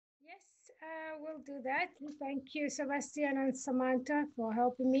We'll do that. Thank you, Sebastian and Samantha, for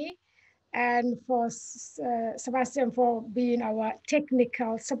helping me, and for Sebastian for being our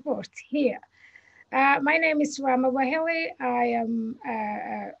technical support here. My name is Rahma Wehelie. I am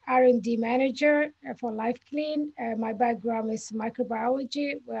R&D manager for LifeClean. My background is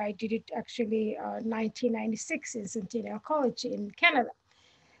microbiology, where I did it actually 1996 in Centennial College in Canada.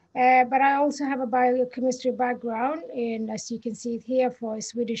 But I also have a biochemistry background, and as you can see it here, for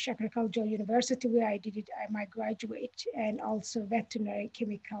Swedish Agricultural University, where I did it my graduate, and also veterinary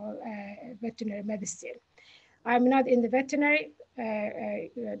medicine. I'm not in the veterinary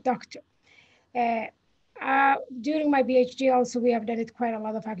doctor. Uh, During my PhD, also we have done it quite a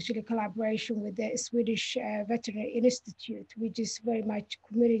lot of actually collaboration with the Swedish Veterinary Institute, which is very much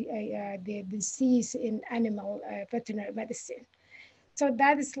community the disease in animal veterinary medicine. So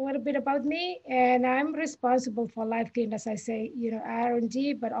that is a little bit about me, and I'm responsible for LifeClean, as I say,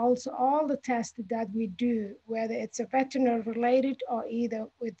 R&D, but also all the tests that we do, whether it's a veterinary related or either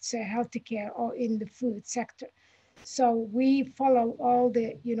it's healthcare or in the food sector. So we follow all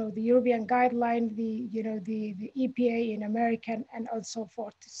the, the European guideline, the EPA in American and so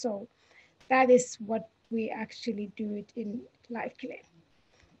forth. So that is what we actually do it in LifeClean.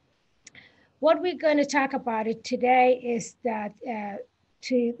 What we're going to talk about it today is that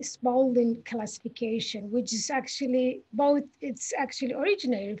to Spaulding Classification, which is actually it's actually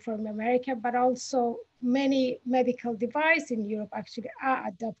originated from America, but also many medical devices in Europe actually are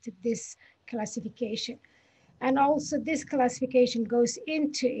adopted this classification. And also this classification goes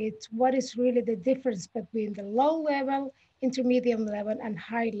into it, what is really the difference between the low level, intermediate level, and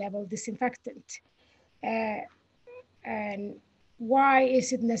high level disinfectant. And why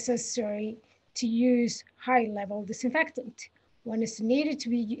is it necessary to use high level disinfectant when it's needed to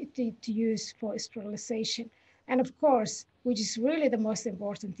use for sterilization? And of course, which is really the most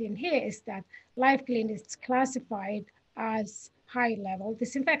important thing here, is that LifeClean is classified as high level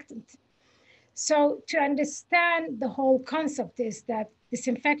disinfectant. So to understand the whole concept is that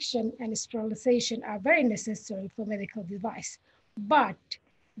disinfection and sterilization are very necessary for medical device, but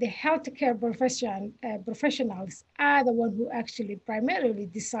the healthcare professionals are the one who actually primarily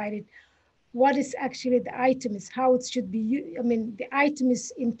decided what is actually the item is, how it should be used. I mean, the item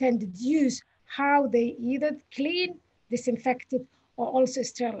is intended use, how they either clean, disinfect it, or also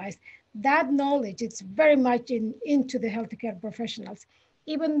sterilize. That knowledge is very much into the healthcare professionals,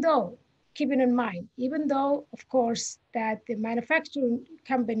 even though, keeping in mind, even though, of course, that the manufacturing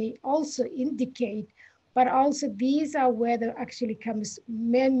company also indicate, but also these are where there actually comes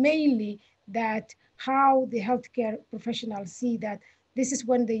mainly that how the healthcare professionals see that this is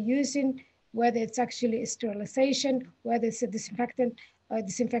when they're using, whether it's actually a sterilization, whether it's a disinfectant,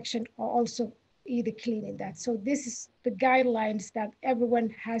 disinfection, or also either cleaning that. So this is the guidelines that everyone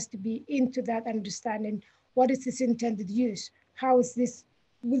has to be into that understanding. What is this intended use? How is this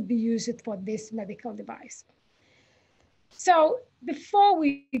will be used for this medical device? So before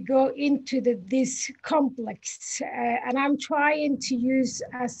we go into this complex, and I'm trying to use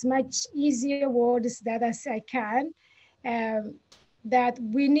as much easier words that as I can, um, that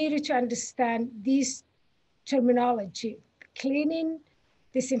we needed to understand this terminology: cleaning,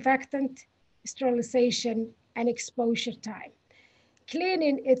 disinfectant, sterilization, and exposure time.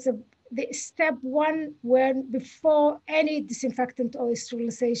 Cleaning, it's the step one when before any disinfectant or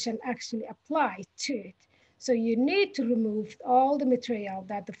sterilization actually apply to it. So you need to remove all the material,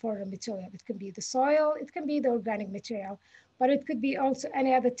 that the foreign material. It can be the soil, it can be the organic material, but it could be also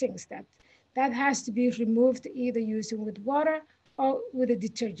any other things that has to be removed either using with water or with a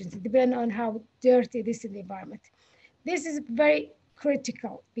detergent, depending on how dirty it is in the environment. This is very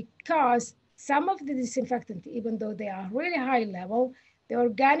critical because some of the disinfectant, even though they are really high level, the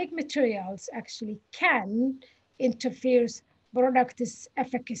organic materials actually can interfere product's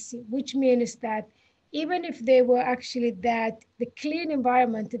efficacy, which means that even if they were actually that the clean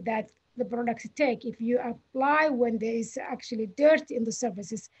environment that the products take, if you apply when there is actually dirt in the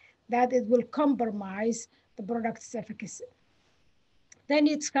surfaces, that it will compromise the product's efficacy. Then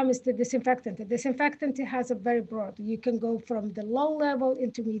it comes to disinfectant. The disinfectant has a very broad. You can go from the low level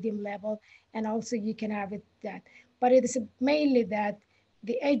into medium level, and also you can have it that. But it is mainly that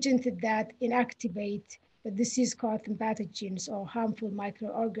the agent that inactivate the disease-causing pathogens or harmful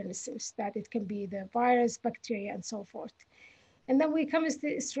microorganisms, that it can be the virus, bacteria, and so forth. And then we come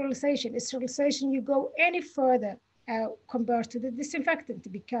to sterilization. Sterilization, you go any further compared to the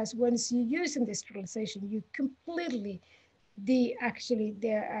disinfectant, because once you use in the sterilization, you completely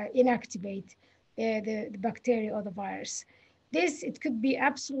inactivate the bacteria or the virus. This, it could be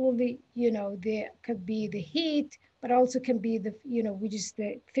absolutely, there could be the heat, but also can be the, which is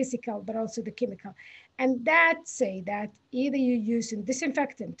the physical, but also the chemical. And that say that either you use in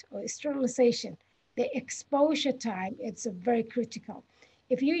disinfectant or sterilization, the exposure time, it's a very critical.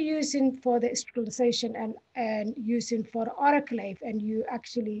 If you're using for the sterilization and using for the autoclave, and you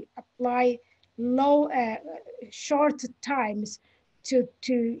actually apply low, short times to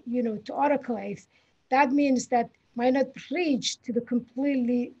autoclave, that means that might not reach to the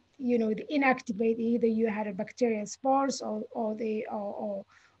completely, the inactivate, either you had a bacterial spores or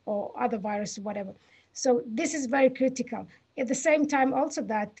other virus or whatever. So this is very critical. At the same time, also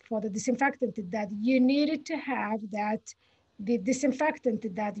that for the disinfectant, that you needed to have that the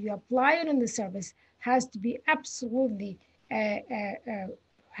disinfectant that you apply on the surface has to be absolutely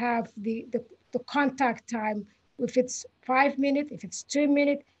have the contact time. If it's 5 minutes, if it's 2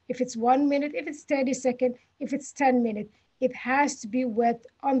 minutes, if it's 1 minute, if it's 30 seconds, if it's 10 minutes, it has to be wet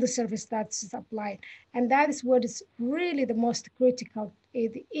on the surface that's applied. And that is what is really the most critical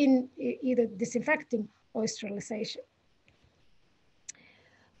in either disinfecting or sterilization.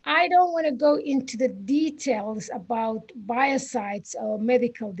 I don't want to go into the details about biocides or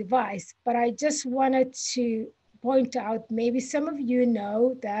medical device, but I just wanted to point out, maybe some of you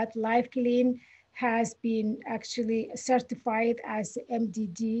know that LifeClean has been actually certified as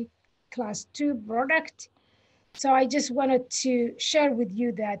MDD class 2 product. So I just wanted to share with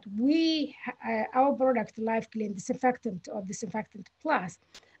you that our product, LifeClean Disinfectant or Disinfectant Plus,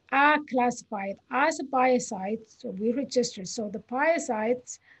 are classified as a biocide, so we register. So the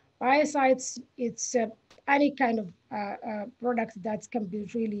biocides, it's any kind of product that can be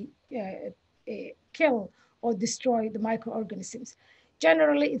really kill or destroy the microorganisms.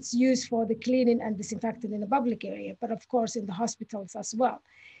 Generally, it's used for the cleaning and disinfecting in the public area, but of course in the hospitals as well.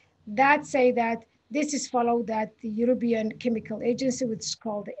 That say that this is followed that the European Chemical Agency, which is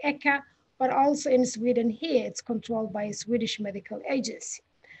called the ECHA, but also in Sweden here, it's controlled by a Swedish medical agency.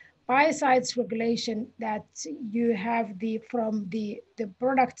 Biocides regulation that you have from the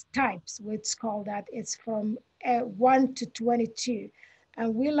product types, which called that it's from 1 to 22.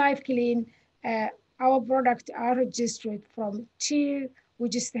 And we LifeClean, our product are registered from 2,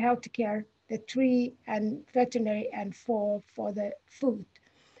 which is the healthcare, the 3 and veterinary, and 4 for the food.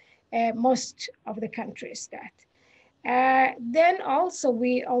 Most of the countries that. Then also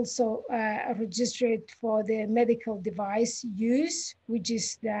we also registered for the medical device use, which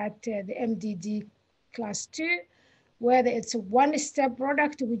is that the MDD class 2, whether it's a one-step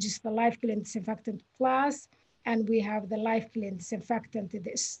product, which is the LifeClean Disinfectant Plus, and we have the LifeClean Disinfectant,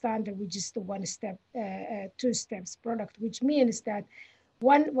 the standard, which is the one-step, 2 steps product, which means that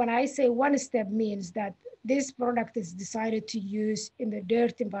when I say one step means that this product is decided to use in the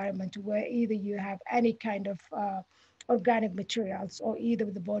dirt environment where either you have any kind of organic materials or either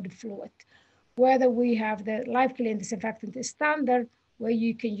the body fluid. Whether we have the LifeClean Disinfectant standard where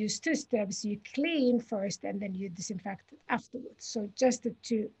you can use 2 steps, you clean first and then you disinfect afterwards. So just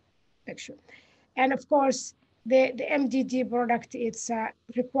to make sure. And of course, the MDD product, it's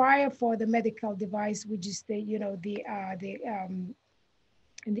required for the medical device, which is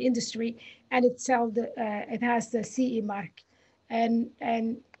in the industry, and it has the CE mark, and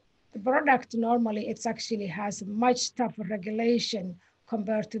the product normally it's actually has much tougher regulation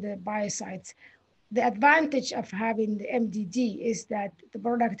compared to the biocides. The advantage of having the MDD is that the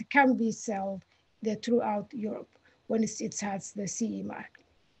product can be sold throughout Europe when it has the CE mark.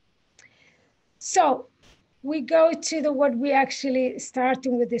 So we go to what we actually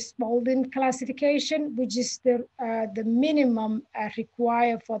starting with the Spaulding classification, which is the minimum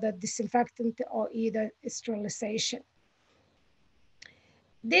required for the disinfectant or either sterilization.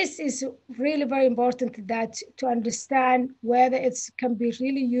 This is really very important that to understand whether it can be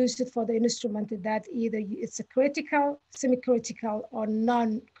really used for the instrument that either it's a critical, semi-critical, or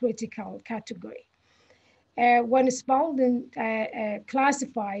non-critical category. When Spaulding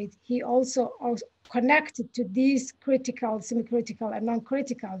classified, he also connected to these critical, semi-critical, and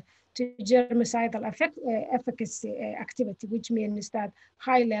non-critical to germicidal efficacy activity, which means that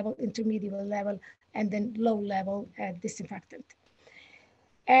high level, intermediate level, and then low level disinfectant.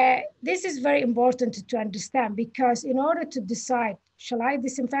 This is very important to understand because in order to decide, shall I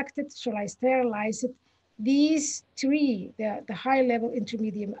disinfect it, shall I sterilize it, these 3, the high level,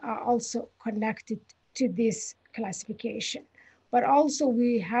 intermediate, are also connected to this classification. But also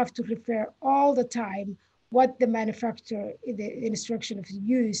we have to refer all the time what the manufacturer, the instruction of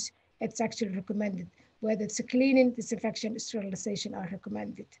use, it's actually recommended, whether it's a cleaning, disinfection, sterilization are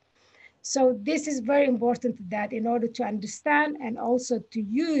recommended. So this is very important that in order to understand and also to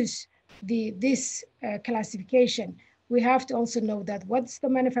use this classification, we have to also know that what's the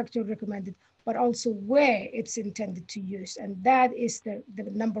manufacturer recommended, but also where it's intended to use. And that is the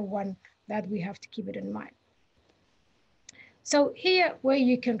number one that we have to keep it in mind. So here where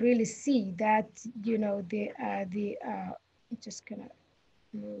you can really see that, I'm just gonna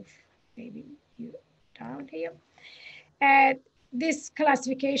move maybe you down here. And this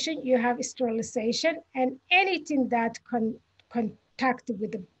classification, you have sterilization and anything that contact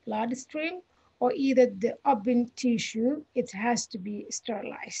with the bloodstream or either the open tissue, it has to be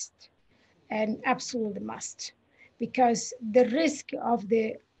sterilized and absolutely must, because the risk of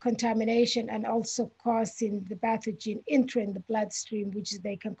the contamination and also causing the pathogen entering the bloodstream, which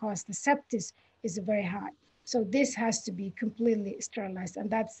they can cause the sepsis, is very high. So this has to be completely sterilized, and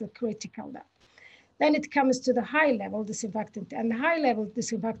that's the critical. Then it comes to the high level disinfectant, and the high level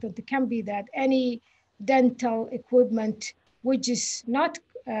disinfectant can be that any dental equipment which is not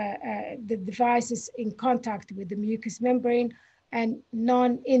the devices in contact with the mucous membrane and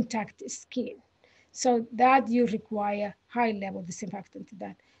non-intact skin. So that you require high level disinfectant to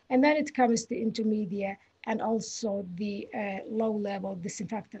that. And then it comes to intermediate and also the low level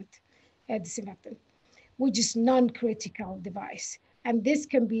disinfectant, which is non-critical device. And this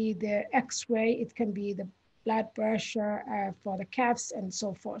can be the X-ray, it can be the blood pressure for the calves and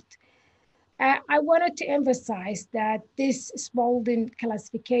so forth. I wanted to emphasize that this Spaulding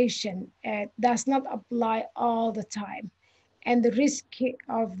classification does not apply all the time. And the risk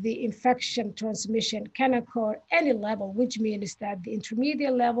of the infection transmission can occur any level, which means that the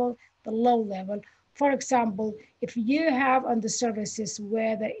intermediate level, the low level. For example, if you have on the services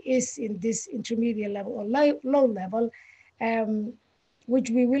where there is in this intermediate level or low level, which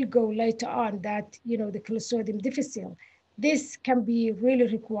we will go later on, that the Clostridium difficile, this can be really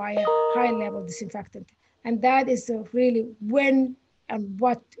require high level disinfectant. And that is really when and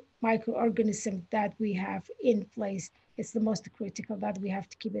what microorganism that we have in place. It's the most critical that we have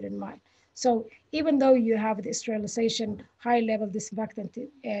to keep it in mind. So even though you have the sterilization high level disinfectant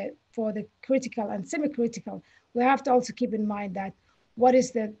for the critical and semi-critical, we have to also keep in mind that what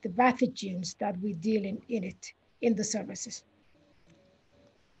is the pathogens that we deal in it in the services.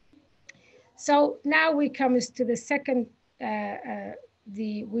 So now we come to the second,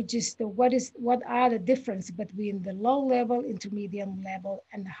 which is what are the difference between the low level, intermediate level,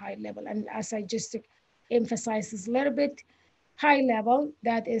 and the high level. And as I just emphasized this a little bit, high level,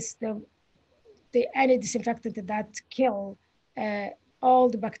 that is the any disinfectant that kill all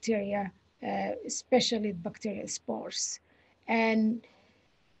the bacteria, especially bacterial spores. And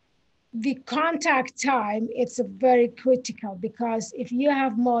the contact time, it's a very critical, because if you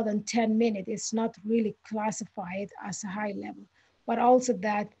have more than 10 minutes, it's not really classified as a high level. But also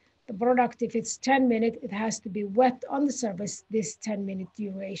that the product, if it's 10 minutes, it has to be wet on the surface, this 10-minute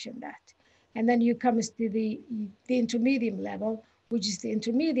duration that. And then you come to the intermediate level, which is the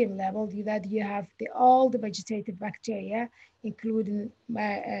intermediate level that you have all the vegetative bacteria, including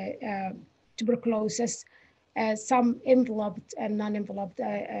tuberculosis, some enveloped and non-enveloped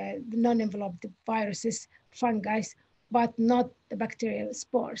viruses, fungi, but not the bacterial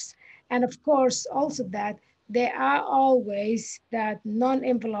spores. And of course, also that there are always that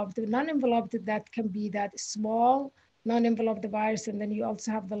non-enveloped that can be that small non-enveloped virus, and then you also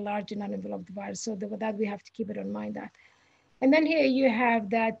have the larger non-enveloped virus. So that we have to keep it in mind that. And then here you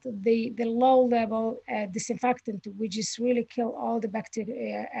have that the low level disinfectant, which is really kill all the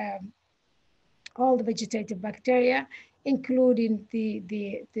bacteria, all the vegetative bacteria, including the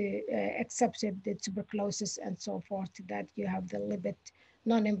accepted the tuberculosis and so forth, that you have the lipid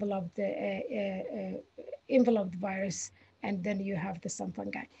non-enveloped enveloped virus, and then you have the some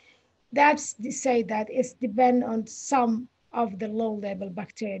fungi. That's to say that it's depend on some of the low-level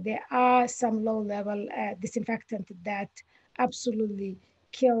bacteria. There are some low-level disinfectant that absolutely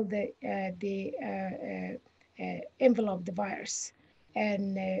kill the enveloped virus,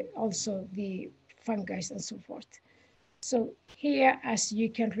 and also the fungi and so forth. So here, as you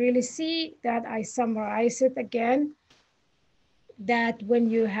can really see, that I summarize it again, that when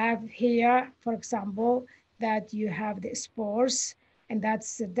you have here, for example, that you have the spores, and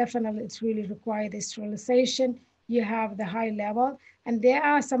that's definitely, it's really required the sterilization. You have the high level, and there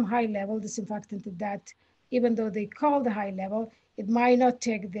are some high level disinfectant that, even though they call the high level, it might not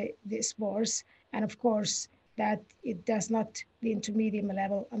take the spores. And of course, that it does not, the intermediate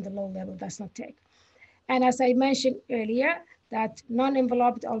level and the low level does not take. And as I mentioned earlier, that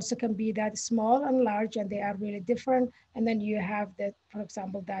non-enveloped also can be that small and large, and they are really different. And then you have that, for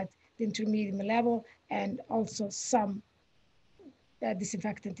example, that the intermediate level, and also some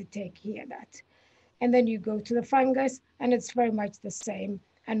disinfectant to take here that. And then you go to the fungus, and it's very much the same,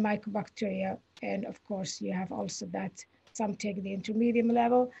 and mycobacteria. And of course, you have also that some take the intermediate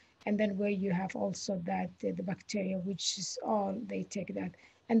level, and then where you have also that the bacteria, which is all, they take that,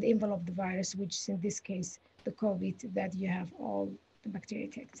 and the envelope the virus, which is in this case the COVID, that you have all the bacteria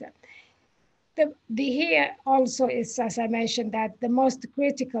takes that. The here also is, as I mentioned, that the most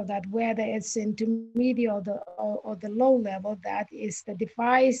critical, that whether it's intermediate or the low level, that is the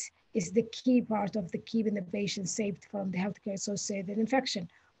device is the key part of the keeping the patient safe from the healthcare associated infection,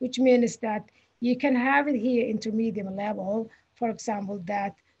 which means that you can have it here intermediate level, for example,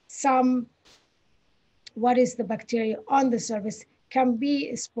 that some, what is the bacteria on the surface can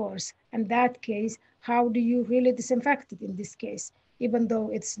be spores. In that case, how do you really disinfect it in this case? Even though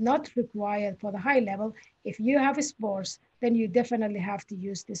it's not required for the high level, if you have spores, then you definitely have to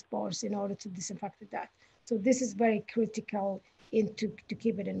use the spores in order to disinfect that. So this is very critical to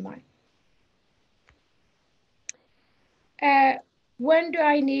keep it in mind. When do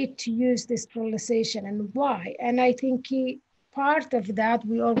I need to use this sterilization and why? And I think part of that,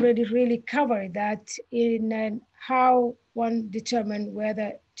 we already really covered that in how one determine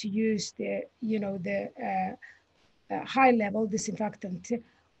whether to use the, high level disinfectant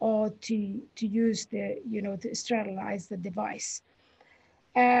or to use the, to sterilize the device.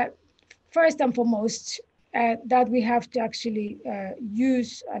 First and foremost, that we have to actually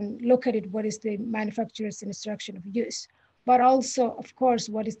use and look at it, what is the manufacturer's instruction of use, but also, of course,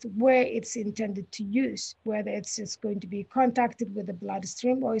 what is where it's intended to use, whether it's going to be contacted with the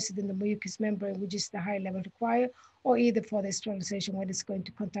bloodstream, or is it in the mucous membrane, which is the high level required, or either for the sterilization when it's going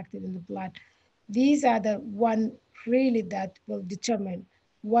to contact it in the blood. These are the one really that will determine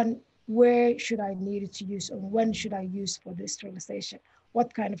one, where should I need it to use, or when should I use for the sterilization,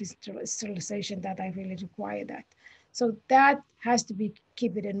 what kind of sterilization that I really require that. So that has to be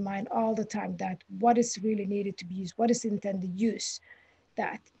keep it in mind all the time, that what is really needed to be used, what is intended use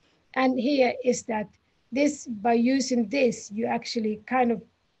that. And here is that this, by using this, you actually kind of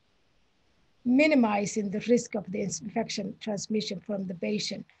minimizing the risk of the infection transmission from the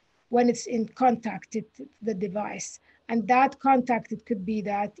patient when it's in contact with the device. And that contact, it could be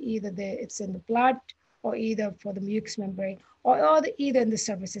that either it's in the blood, or either for the mucous membrane, or either in the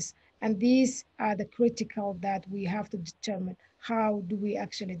surfaces. And these are the critical that we have to determine how do we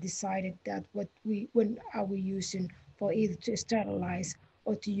actually decide it, that when are we using for either to sterilize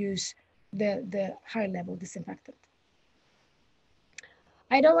or to use the high level disinfectant.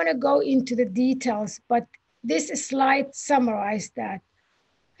 I don't want to go into the details, but this slide summarized that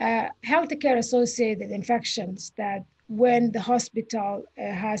healthcare associated infections, that when the hospital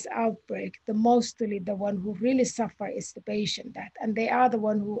has outbreak, the mostly the one who really suffer is the patient, that, and they are the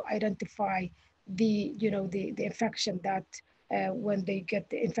one who identify the, the infection, that when they get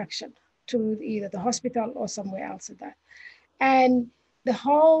the infection to either the hospital or somewhere else of that. And the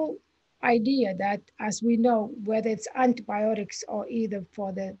whole idea that, as we know, whether it's antibiotics or either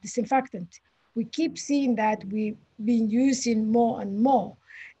for the disinfectant, we keep seeing that we've been using more and more.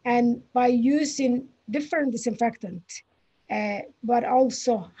 And by using different disinfectant, but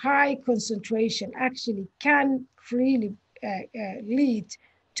also high concentration, actually can really lead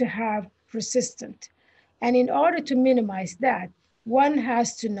to have resistant. And in order to minimize that, one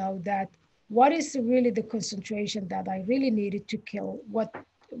has to know that what is really the concentration that I really needed to kill, what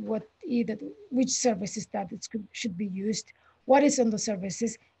either which surfaces that it should be used, what is on the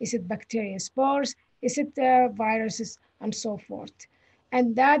surfaces, is it bacteria spores, is it viruses, and so forth.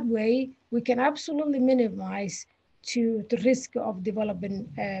 And that way we can absolutely minimize to the risk of developing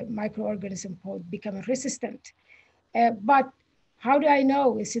microorganism called becoming resistant. But how do I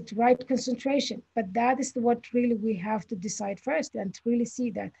know is it right concentration? But that is what really we have to decide first, and to really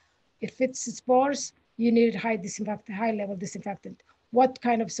see that if it's spores, you need high level disinfectant. What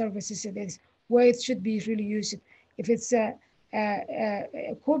kind of surfaces it is, where it should be really used. If it's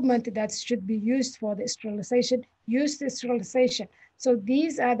equipment that should be used for the sterilization, use the sterilization. So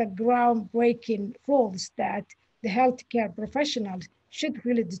these are the groundbreaking rules that the healthcare professionals should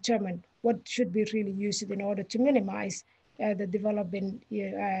really determine what should be really used in order to minimize the developing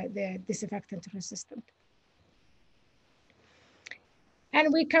the disinfectant resistant.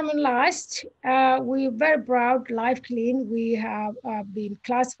 And we come in last. We're very proud, LifeClean. We have been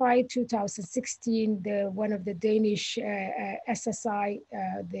classified 2016, one of the Danish SSI,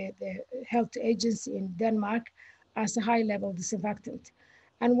 the health agency in Denmark, as a high-level disinfectant.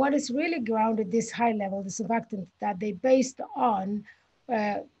 And what is really grounded this high-level disinfectant, that they based on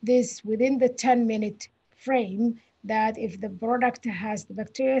this within the 10-minute frame, that if the product has the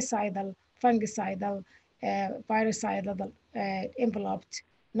bactericidal, fungicidal, virucidal, enveloped,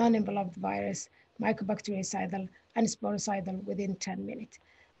 non-enveloped virus, mycobactericidal, and sporicidal within 10 minutes.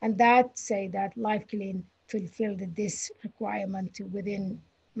 And that say that LifeClean fulfilled this requirement within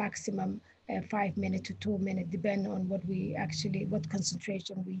maximum 5 minutes to 2 minutes, depending on what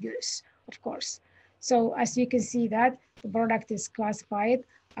concentration we use, of course. So as you can see that the product is classified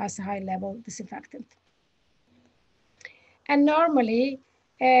as a high-level disinfectant. And normally,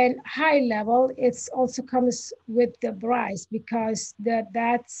 and high level, it's also comes with the price because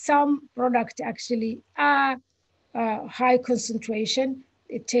that some product actually are high concentration.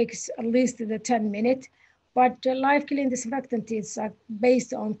 It takes at least the 10 minutes. But LifeClean disinfectant is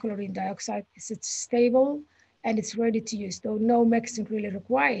based on chlorine dioxide. It's stable and it's ready to use, though no mixing really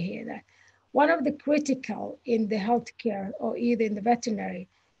required here. That one of the critical in the healthcare or either in the veterinary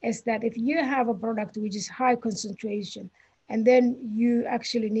is that if you have a product which is high concentration and then you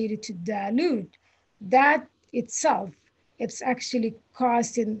actually needed to dilute, that itself, it's actually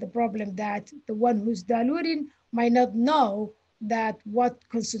causing the problem that the one who's diluting might not know that what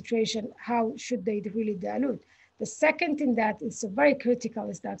concentration, how should they really dilute. The second thing that is very critical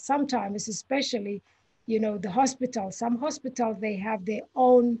is that sometimes, especially, the hospital, some hospitals, they have their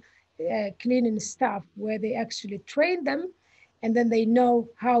own cleaning staff where they actually train them and then they know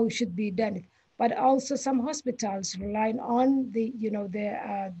how it should be done. But also some hospitals rely on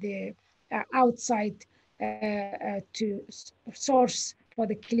the outside to source for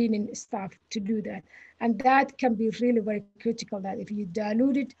the cleaning staff to do that. And that can be really very critical that if you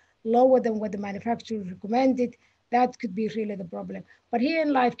dilute it lower than what the manufacturer recommended, that could be really the problem. But here in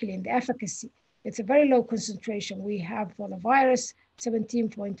LifeClean, the efficacy, it's a very low concentration. We have for the virus,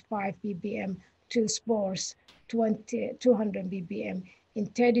 17.5 ppm to spores, 200 ppm in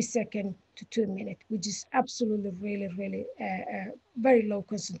 30 seconds to 2 minutes, which is absolutely really, really very low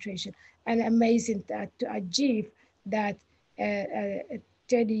concentration and amazing that to achieve that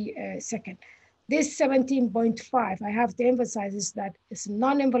 30 seconds. This 17.5, I have to emphasize, is that it's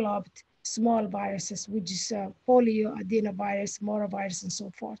non-enveloped small viruses, which is polio, adenovirus, morovirus, and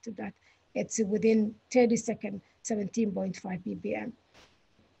so forth, that it's within 30 seconds, 17.5 ppm.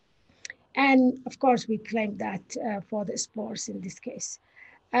 And of course, we claim that for the spores in this case.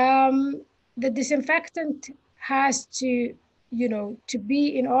 The disinfectant has to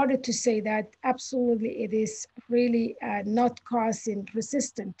be, in order to say that absolutely it is really not causing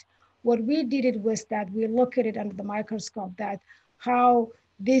resistant. What we did it was that we look at it under the microscope, that how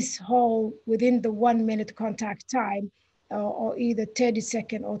this whole within the 1 minute contact time or either 30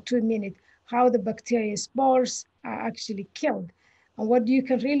 seconds or 2 minutes, how the bacteria spores are actually killed. And what you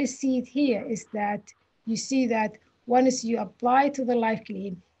can really see it here is that you see that once you apply to the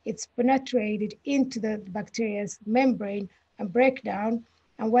LifeClean, it's penetrated into the bacteria's membrane and break down.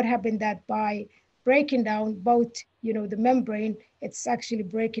 And what happened that by breaking down both, the membrane, it's actually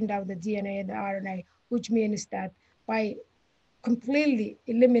breaking down the DNA and the RNA, which means that by completely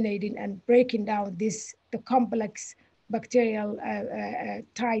eliminating and breaking down the complex bacterial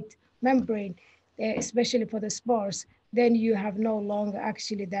tight membrane, especially for the spores, then you have no longer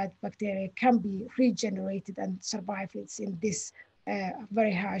actually that bacteria can be regenerated and survive it's in this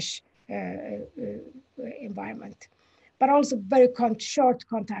very harsh environment. But also very short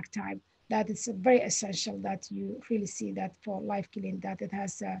contact time. That is very essential that you really see that for LifeClean, that it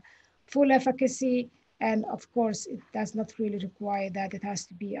has a full efficacy. And of course, it does not really require that it has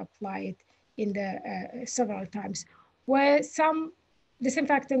to be applied in the several times. Where some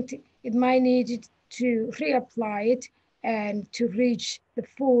disinfectant, it might need to reapply it and to reach the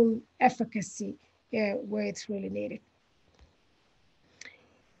full efficacy where it's really needed.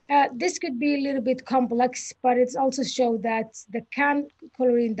 This could be a little bit complex, but it's also show that the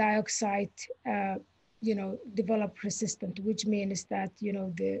chlorine dioxide, develop resistant, which means that,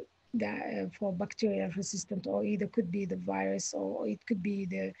 for bacterial resistant, or either could be the virus or it could be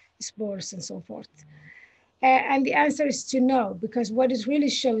the spores and so forth. And the answer is to no, because what it really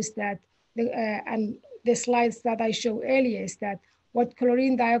shows that, and the slides that I showed earlier is that what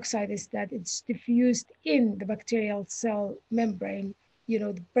chlorine dioxide is that it's diffused in the bacterial cell membrane,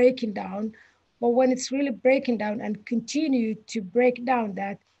 breaking down. But when it's really breaking down and continue to break down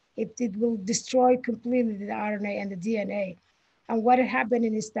that, it will destroy completely the RNA and the DNA. And what is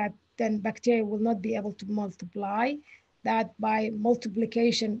happening is that then bacteria will not be able to multiply, that by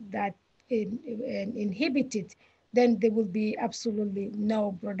multiplication that inhibited, then there will be absolutely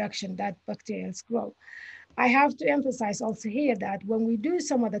no production that bacteria grow. I have to emphasize also here that when we do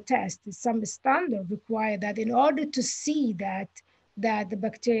some of the tests, some standard require that in order to see that the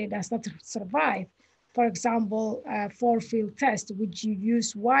bacteria does not survive. For example, four-field test, which you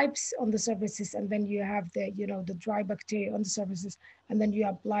use wipes on the surfaces, and then you have the dry bacteria on the surfaces, and then you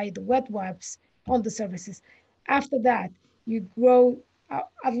apply the wet wipes on the surfaces. After that, you grow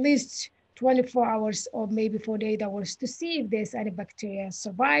at least 24 hours or maybe 48 hours to see if there's any bacteria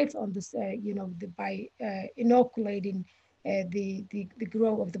survive on this, by inoculating the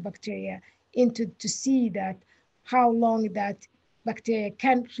growth of the bacteria into to see that how long that bacteria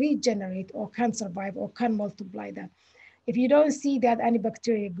can regenerate or can survive or can multiply that. If you don't see that any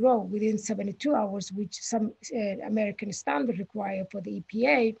bacteria grow within 72 hours, which some American standard require for the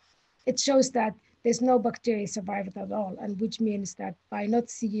EPA, it shows that there's no bacteria survived at all, and which means that by not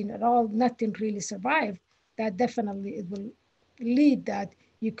seeing at all, nothing really survived, that definitely it will lead that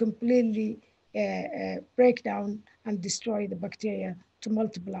you completely break down and destroy the bacteria to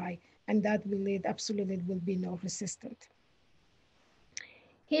multiply, and that will lead absolutely it will be no resistant.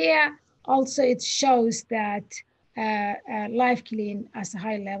 Here also it shows that LifeClean as a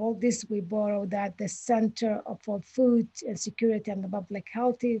high level. This we borrow that the Center for Food and Security and the Public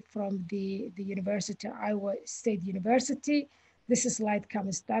Health from the University, Iowa State University. This slide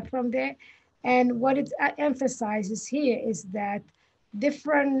comes that from there. And what it emphasizes here is that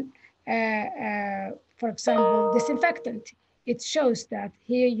different, for example, disinfectant. It shows that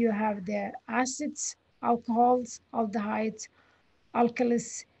here you have the acids, alcohols, aldehydes,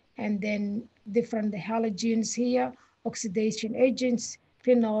 alkalis, and then different halogens here, oxidation agents,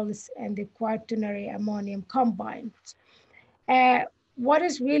 phenols, and the quaternary ammonium compounds. What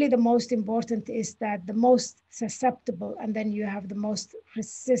is really the most important is that the most susceptible, and then you have the most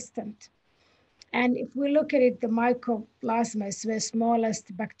resistant. And if we look at it, the mycoplasma is the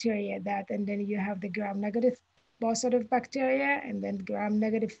smallest bacteria that, and then you have the gram-negative positive bacteria, and then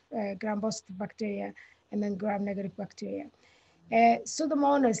gram-negative, gram-positive bacteria, and then gram-negative bacteria.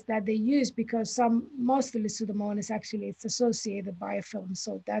 Pseudomonas that they use because mostly Pseudomonas actually it's associated biofilm,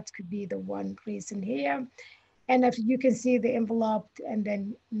 so that could be the one reason here. And if you can see the enveloped and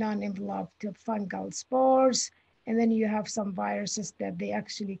then non-enveloped fungal spores, and then you have some viruses that they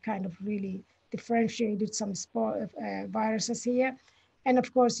actually kind of really differentiated some viruses here. And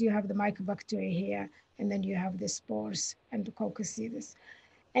of course you have the mycobacteria here, and then you have the spores and the coccidioides.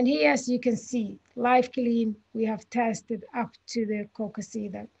 And here, as you can see, LifeClean, we have tested up to the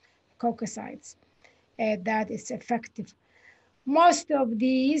coccides. That is effective. Most of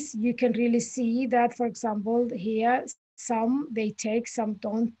these, you can really see that, for example, here, some they take, some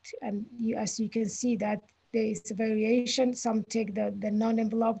don't. And as you can see that there is a variation. Some take the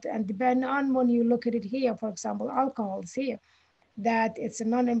non-enveloped, and depending on when you look at it here, for example, alcohols here, that it's a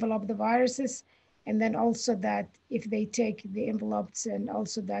non-enveloped viruses, and then also that if they take the envelopes and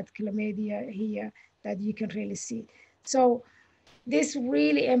also that chlamydia here, that you can really see. So this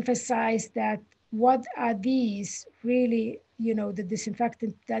really emphasized that what are these really, the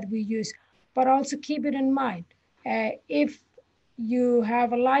disinfectant that we use, but also keep it in mind. If you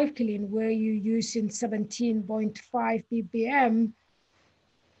have a LifeClean where you're using 17.5 ppm,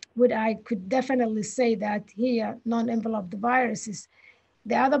 would I could definitely say that here, non-enveloped viruses,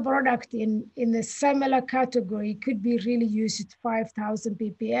 the other product in a similar category could be really used at 5,000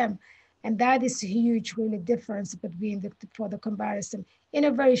 ppm. And that is a huge really difference between for the comparison in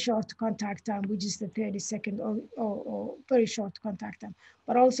a very short contact time, which is the 30-second or very short contact time.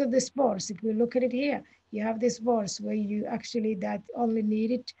 But also the spores, if we look at it here, you have the spores where you actually that only need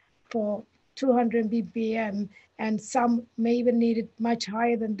it for 200 ppm, and some may even need it much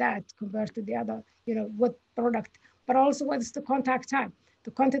higher than that compared to the other, what product, but also what's the contact time.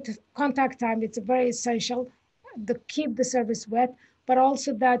 The contact time, it's very essential to keep the surface wet, but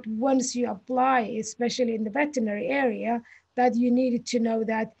also that once you apply, especially in the veterinary area, that you needed to know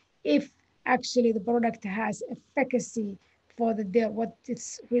that if actually the product has efficacy for what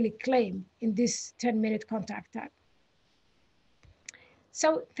it's really claimed in this 10-minute contact time.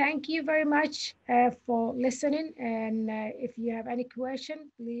 So thank you very much for listening. And if you have any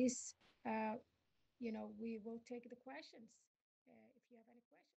question, please, we will take the questions.